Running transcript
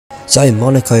So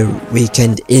Monaco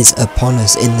weekend is upon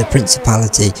us in the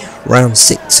Principality, round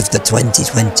 6 of the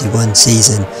 2021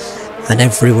 season, and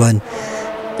everyone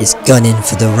is gunning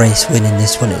for the race winning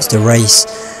this one. It's the race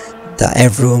that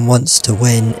everyone wants to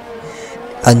win,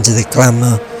 under the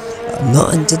glamour,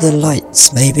 not under the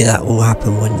lights. Maybe that will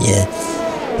happen one year,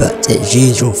 but it's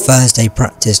usual Thursday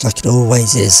practice like it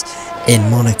always is in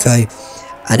Monaco,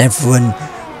 and everyone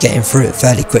getting through it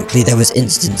fairly quickly. There was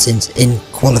instances in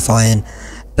qualifying,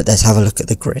 but let's have a look at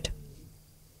the grid.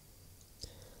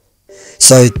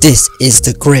 So this is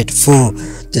the grid for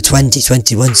the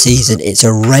 2021 season. It's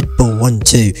a Red Bull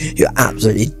 1-2 who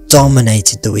absolutely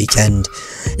dominated the weekend.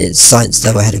 It's Sainz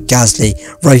though ahead of Gasly.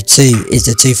 Row 2 is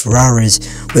the two Ferraris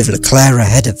with Leclerc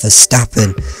ahead of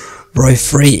Verstappen. Row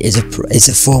 3 is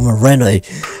a former Renault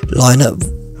lineup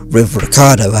with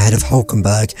Ricciardo ahead of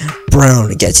Hülkenberg.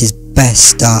 Brown gets his best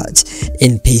start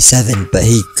in P7, but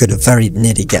he could have very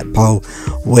nearly get pole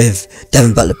with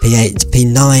Devon Butler P8.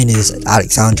 P9 is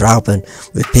Alexander Albon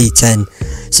with P10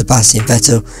 Sebastian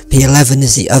Vettel. P11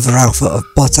 is the other Alpha of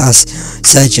Bottas.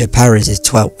 Sergio Perez is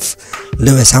 12th.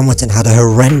 Lewis Hamilton had a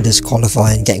horrendous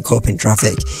qualifying, getting caught up in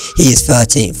traffic. He is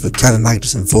 13th with Kevin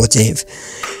Magnussen 14th.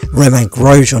 Romain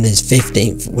Grosjean is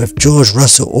 15th with George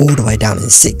Russell all the way down in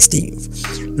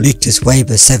 16th. Lucas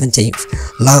Weber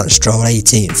 17th, Lance Stroll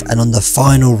 18th, and on the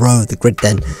final row of the grid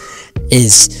then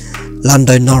is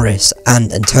Lando Norris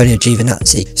and Antonio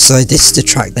Giovinazzi. So this is the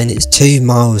track then. It's 2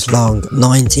 miles long,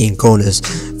 19 corners,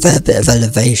 fair bit of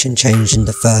elevation change in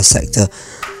the first sector,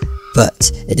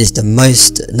 but it is the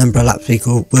most number of laps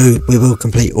we will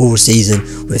complete all season,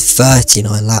 with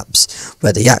 39 laps,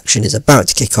 where the action is about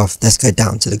to kick off. Let's go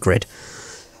down to the grid.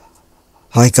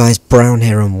 Hi guys, Brown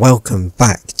here, and welcome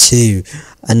back to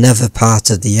another part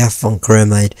of the F1 career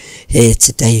mode, here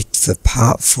today for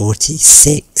part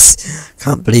 46.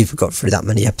 Can't believe we got through that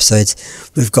many episodes.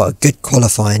 We've got a good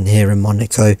qualifying here in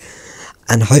Monaco,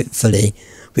 and hopefully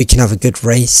we can have a good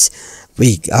race.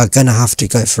 We are going to have to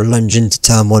go for a lunge into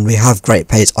turn 1. We have great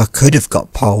pace. I could have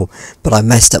got pole, but I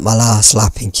messed up my last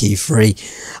lap in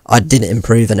Q3. I didn't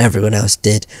improve and everyone else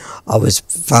did. I was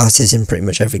fastest in pretty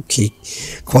much every key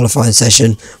qualifying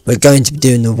session. We're going to be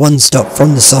doing the one stop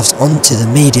from the softs onto the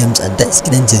mediums, and let's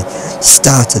get into the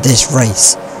start of this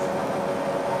race.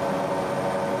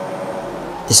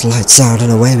 It's lights out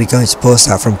and away we go. It's poor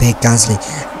start from Pierre Gasly.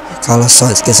 Carlos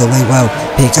Sainz gets away well.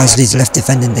 Pierre Gasly's left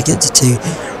defending. They get to 2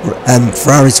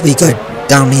 Ferraris. We go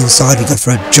down the inside. We go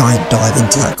for a giant dive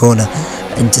into that corner,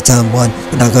 into turn 1.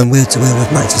 We're now going wheel to wheel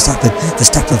with Max Verstappen.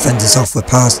 Verstappen fends us off. We're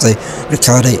past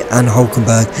Ricciardo and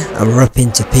Hülkenberg, and we're up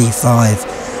into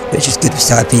P5, which is good. We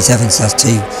started P7, so that's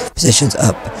 2 positions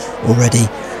up already.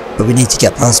 But we need to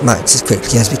get past Max as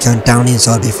quickly as we can. Down the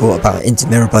inside we thought about, into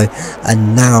Mirabeau,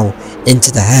 and now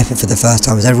into the hairpin for the first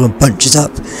time as everyone bunches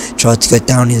up. Tried to go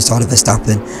down the inside of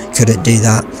Verstappen, couldn't do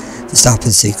that.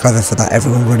 Verstappen's too clever for that,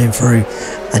 everyone running through.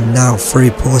 And now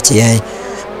through Portier,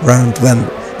 round when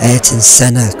Ayrton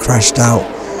Senna crashed out,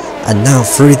 and now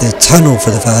through the tunnel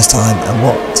for the first time. And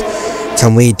what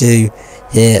can we do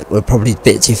here? We're probably a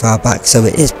bit too far back, so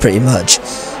it is pretty much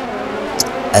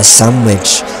a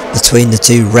sandwich between the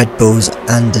 2 Red Bulls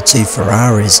and the 2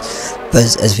 Ferraris.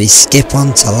 But as we skip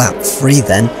on to lap 3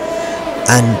 then,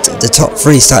 and the top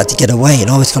 3 started to get away, and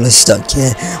I was kind of stuck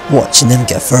here watching them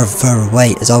get further and further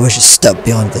away as I was just stuck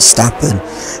behind Verstappen.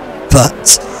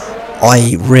 But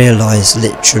I realised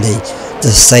literally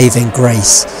the saving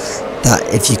grace that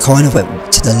if you kind of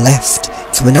went to the left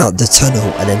coming out of the tunnel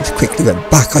and then quickly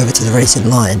went back over to the racing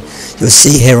line, you'll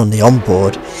see here on the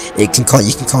onboard, you can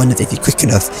kind of, if you're quick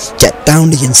enough, get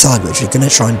down the inside, which we're going to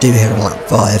try and do here on lap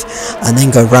 5, and then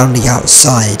go round the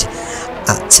outside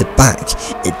to back.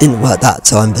 It didn't work that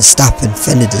time. Verstappen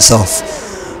fended us off.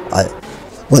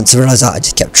 Once I realised that, I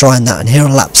just kept trying that, and here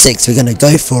on lap 6 we're going to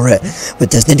go for it,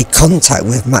 but there's nearly contact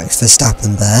with Max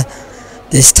Verstappen there.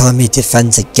 This time he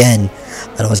defends again,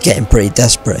 and I was getting pretty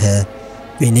desperate here.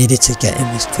 We needed to get him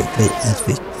as quickly as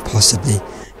we possibly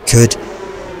could.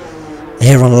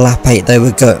 Here on lap 8 though,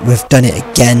 we've done it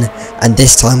again, and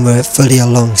this time we're fully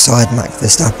alongside Max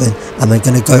Verstappen, and we're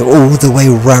going to go all the way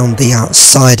around the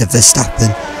outside of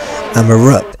Verstappen, and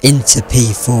we're up into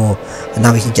P4, and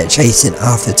now we can get chasing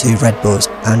after 2 Red Bulls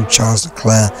and Charles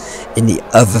Leclerc in the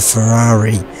other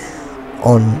Ferrari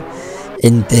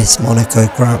in this Monaco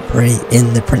Grand Prix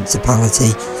in the Principality.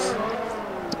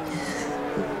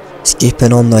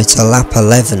 Skipping on though to lap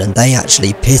 11, and they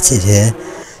actually pitted here.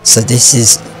 So this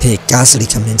is Pierre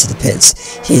Gasly coming into the pits.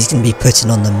 He's going to be putting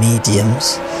on the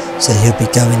mediums, so he'll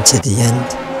be going to the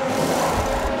end.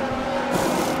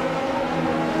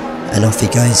 and off he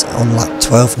goes on lap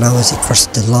 12 now as he crosses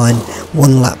the line.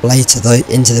 1 lap later though,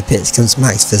 into the pits comes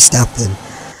Max Verstappen,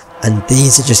 and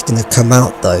these are just going to come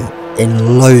out though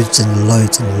in loads and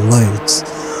loads and loads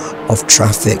of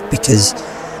traffic, because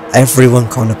everyone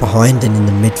kind of behind and in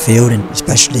the midfield, and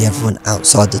especially everyone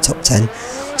outside the top 10,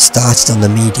 started on the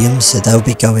mediums, so they'll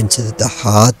be going to the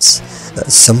hards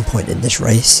at some point in this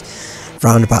race,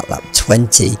 round about lap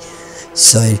 20.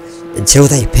 So until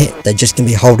they pit, they're just going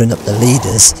to be holding up the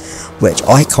leaders, which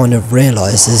I kind of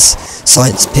realise as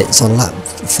Sainz pits on lap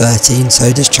 13,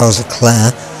 so does Charles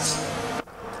Leclerc,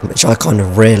 which I kind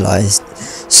of realised.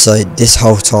 So this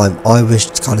whole time I was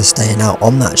kind of staying out.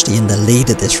 I'm actually in the lead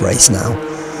of this race now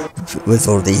with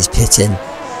all these pitting,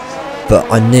 but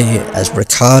I knew as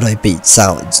Ricciardo beats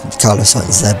out Carlos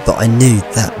Sainz there, but I knew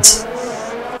that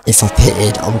if I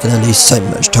pitted I'm going to lose so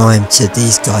much time to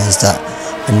these guys that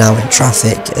are now in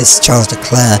traffic, as Charles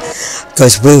Leclerc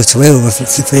goes wheel to wheel with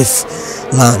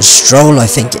Lance Stroll, I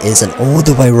think it is, and all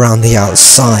the way around the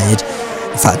outside.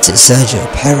 In fact, it's Sergio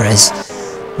Perez.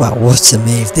 Wow, what a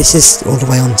move. This is all the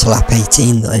way on to lap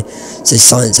 18 though, so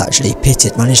Sainz actually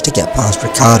pitted, managed to get past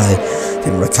Ricciardo. I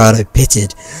think Ricciardo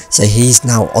pitted, so he's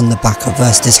now on the back of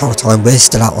us. This whole time we're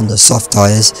still out on the soft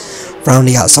tyres. Round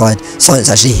the outside, Sainz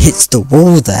actually hits the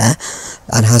wall there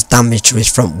and has damage to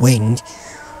his front wing.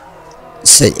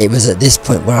 So it was at this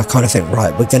point where I kind of think,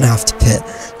 right, we're going to have to pit.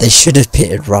 They should have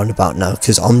pitted round about now,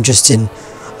 because I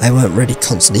weren't really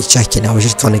constantly checking, I was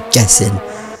just kind of guessing.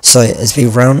 So as we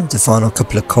round the final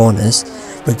couple of corners,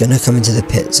 we're going to come into the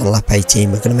pits on lap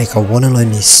 18, we're going to make our one and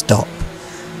only stop.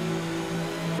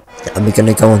 And we're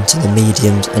going to go on to the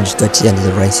mediums and just go to the end of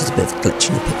the race. There's a bit of a glitch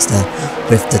in the pits there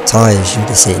with the tyres, you would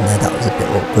have seen there, that was a bit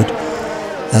awkward.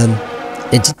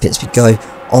 Into the pits we go,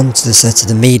 on to the set of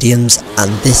the mediums, and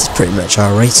this is pretty much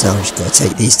our race now. We've just got to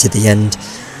take these to the end.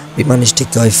 We managed to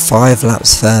go 5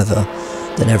 laps further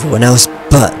than everyone else,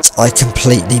 but I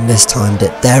completely mistimed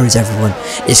it. There is everyone.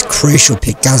 It's crucial.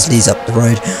 Pierre Gasly's up the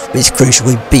road, but it's crucial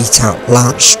we beat out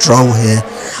Lance Stroll here,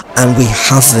 and we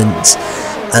haven't,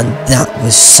 and that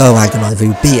was so agonising.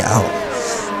 We beat out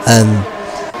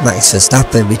Max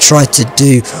Verstappen. We tried to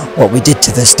do what we did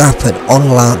to Verstappen on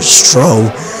Lance Stroll,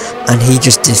 and he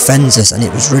just defends us, and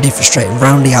it was really frustrating.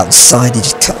 Round the outside, he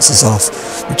just cuts us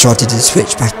off. We tried to do the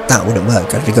switch back, that wouldn't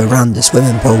work. I had to go round the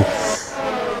swimming pool,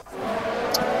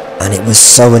 and it was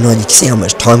so annoying. You can see how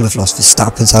much time we've lost.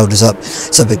 Verstappen's held us up,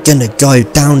 so we're gonna go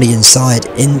down the inside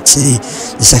into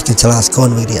the second to last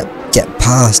corner. We're gonna get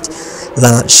past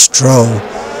Lance Stroll,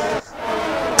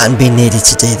 and we needed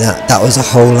to do that. That was a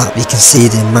whole lap. You can see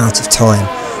the amount of time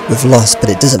we've lost, but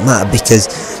it doesn't matter because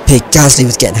Pierre Gasly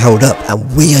was getting held up,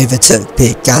 and we overtook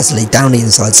Pierre Gasly down the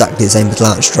inside exactly the same as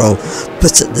Lance Stroll,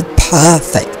 but at the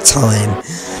perfect time,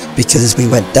 because as we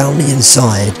went down the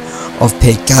inside of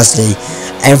Pierre Gasly,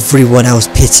 everyone else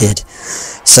pitted.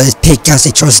 So as Pierre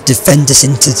Gasly tries to defend us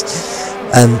into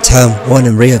turn 1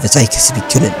 and re-overtake us, we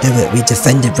couldn't do it. We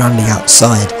defended round the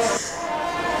outside.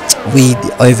 We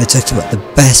overtook him at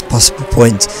the best possible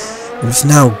point. We've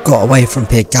now got away from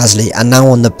Pierre Gasly and now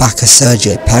on the back of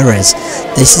Sergio Perez.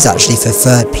 This is actually for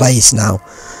 3rd place now,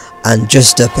 and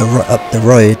just up the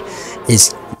road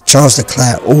is Charles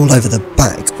Leclerc all over the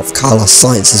back of Carlos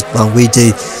Sainz as well. We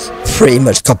do pretty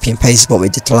much copy and paste what we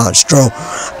did to Lance Stroll,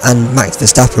 and Max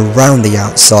Verstappen round the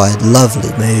outside. Lovely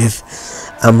move,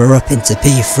 and we're up into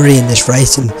P3 in this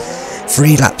race, and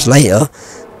 3 laps later,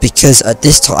 because at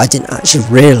this time I didn't actually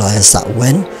realise that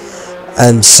when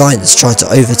Sainz tried to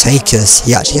overtake us,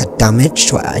 he actually had damage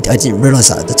to it. I didn't realise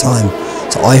that at the time,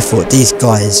 so I thought these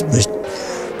guys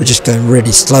were just going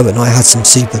really slow, and I had some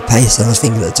super pace, and I was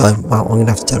thinking at the time, wow, I'm going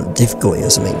to have to turn up difficulty or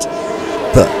something.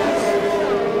 But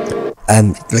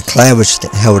Leclerc was just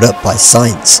getting held up by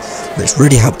Sainz, which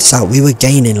really helped us out. We were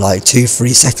gaining like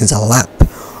 2-3 seconds a lap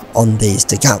on these.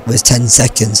 The gap was 10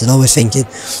 seconds, and I was thinking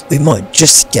we might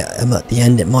just get him at the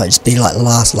end. It might just be like the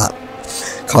last lap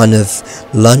kind of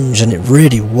lunge, and it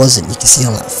really wasn't. You can see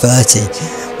on lap 30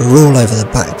 we're all over the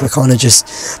back. We're kind of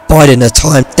just biding the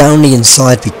time. Down the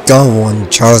inside we go on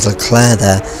Charles Leclerc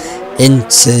there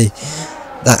into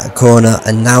that corner,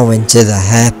 and now into the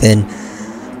hairpin.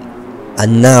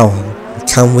 And now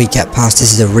can we get past,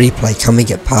 this is a replay, can we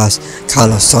get past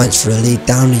Carlos Sainz for a lead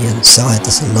down the inside?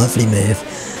 That's a lovely move.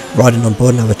 Riding on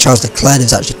board now with Charles Leclerc.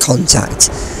 There's actually contact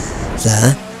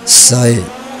there, so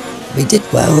we did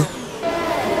well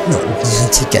not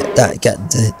to get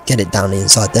it down the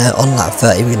inside there. On lap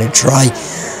 30 we're going to try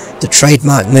the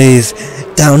trademark move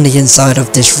down the inside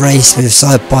of this race with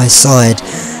side by side,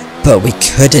 but we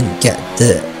couldn't get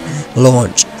the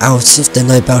launch out of the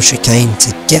Nobel chicane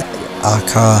to get our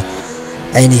car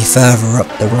any further up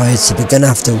the road, so we're going to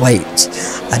have to wait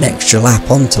an extra lap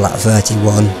onto lap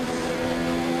 31.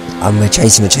 And we're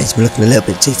chasing, we're looking a little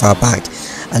bit too far back.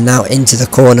 And now into the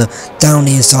corner, down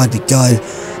the inside we go.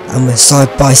 And we're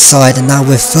side by side, and now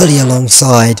we're fully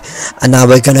alongside. And now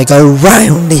we're going to go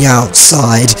round the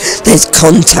outside. There's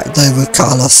contact over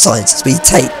Carlos Sainz as we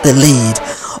take the lead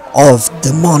of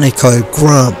the Monaco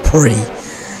Grand Prix.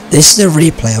 This is a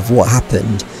replay of what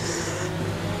happened.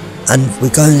 And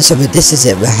we're going, so this is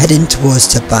it, we're heading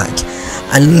towards the back.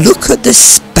 And look at the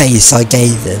space I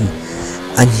gave him.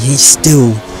 And he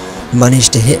still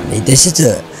managed to hit me. This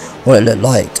is what it looked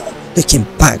like looking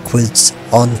backwards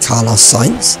on Carlos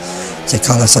Sainz. So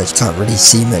Carlos Sainz can't really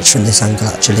see much from this angle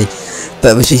actually,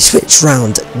 but as we switched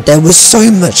round there was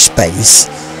so much space,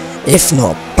 if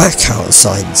not back out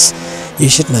Sainz. You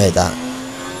should know that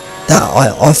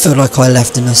I feel like I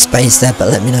left enough space there, but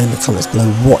let me know in the comments below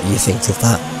what you think of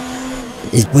that.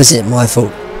 Was it my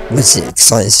fault? Was it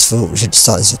Sainz's fault? Should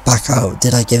Sainz back out?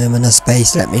 Did I give him enough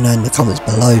space? Let me know in the comments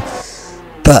below.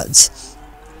 But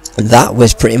that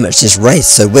was pretty much this race,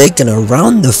 so we're going to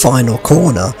round the final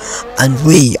corner and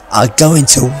we are going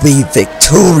to be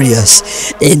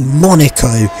victorious in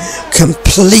Monaco,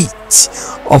 complete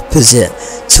opposite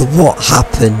to what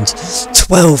happened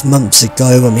 12 months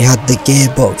ago when we had the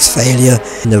gearbox failure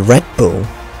in the Red Bull.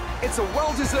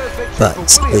 But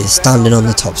we're standing on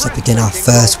the top step again, our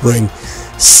first win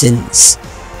since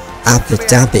Abu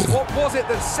Dhabi. What was it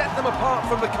that set them apart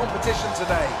from the competition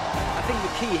today? I think the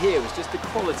key here was just the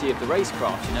quality of the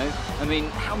racecraft, you know. I mean,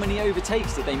 how many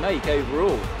overtakes did they make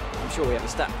overall? I'm sure we have a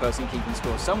stat person keeping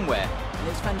score somewhere, and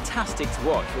it's fantastic to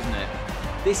watch, wasn't it?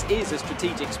 This is a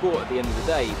strategic sport at the end of the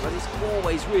day, but it's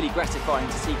always really gratifying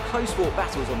to see close-fought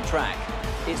battles on track.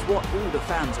 It's what all the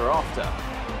fans are after.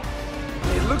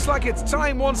 It looks like it's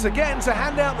time once again to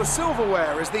hand out the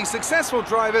silverware as the successful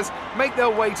drivers make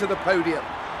their way to the podium.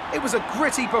 It was a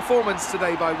gritty performance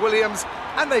today by Williams,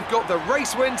 and they've got the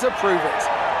race win to prove it.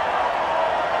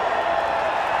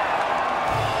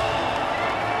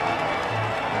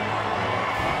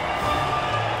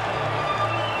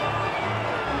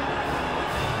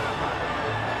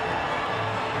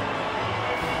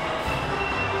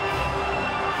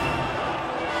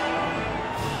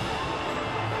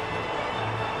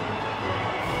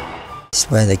 This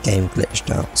is where the game glitched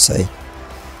out, so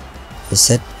it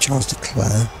said Charles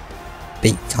Leclerc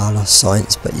beat Carlos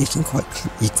Sainz, but you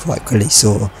quite clearly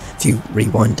saw, if you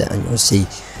rewind it and you'll see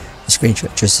a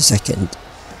screenshot just a second,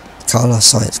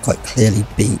 Carlos Sainz quite clearly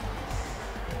beat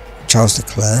Charles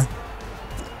Leclerc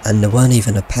and there weren't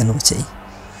even a penalty,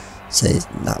 so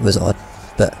that was odd.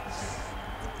 But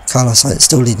Carlos Sainz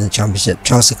still leading the championship,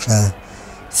 Charles Leclerc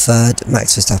third,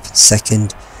 Max Verstappen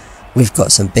second. We've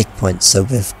got some big points, so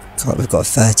we've got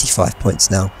 35 points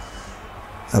now.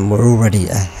 And we're already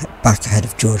back ahead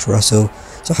of George Russell,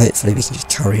 so hopefully we can just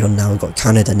carry on now. We've got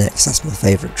Canada next, that's my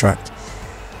favourite track,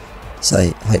 so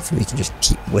hopefully we can just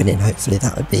keep winning. Hopefully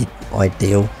that would be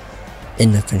ideal.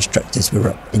 In the constructors we're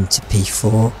up into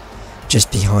P4,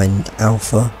 just behind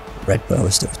Alpha. Red Bull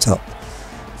is still top,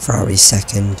 Ferrari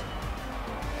second,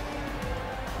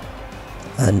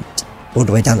 and all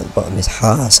the way down at the bottom is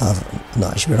Haas. I've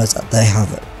not actually realised that they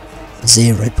have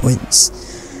 0 points.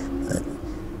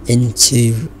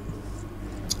 Into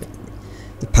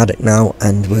the paddock now,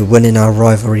 and we're winning our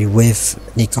rivalry with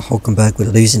Nico Hülkenberg.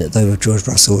 We're losing it though with George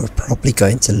Russell. We're probably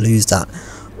going to lose that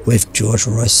with George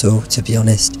Russell, to be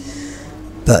honest,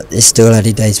 but it's still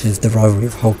early days with the rivalry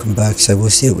with Hülkenberg, so we'll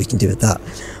see what we can do with that.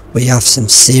 We have some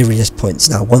serious points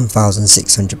now,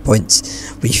 1,600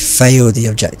 points. We failed the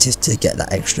objective to get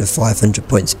that extra 500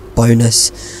 points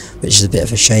bonus, which is a bit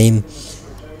of a shame.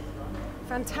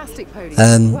 Fantastic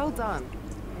podium, well done.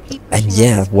 And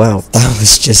yeah, well, that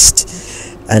was just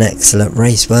an excellent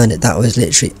race, weren't it? That was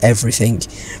literally everything.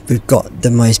 We've got the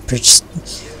most,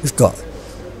 we've got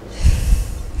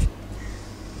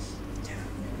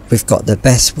the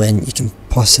best win you can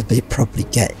probably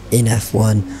get in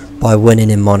F1 by winning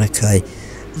in Monaco.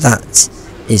 That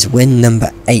is win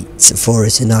number 8 for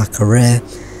us in our career.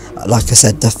 Like I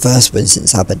said, the first win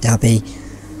since Abu Dhabi.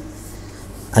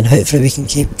 And hopefully we can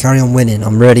carry on winning.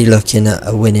 I'm really looking at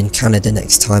a win in Canada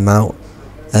next time out.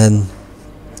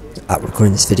 At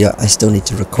recording this video, I still need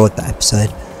to record that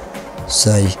episode,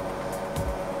 so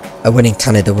a win in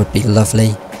Canada would be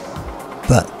lovely.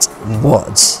 But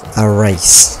what a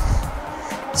race!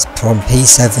 It's from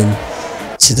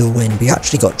P7 to the win. We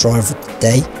actually got driver of the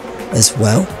day as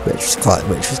well, which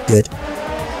was good.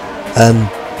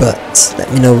 But let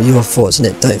me know your thoughts on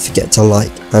it. Don't forget to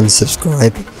like and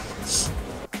subscribe.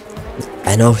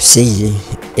 And I'll see you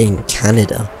in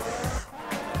Canada.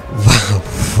 Wow,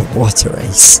 What a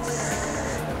race.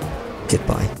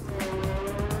 Goodbye.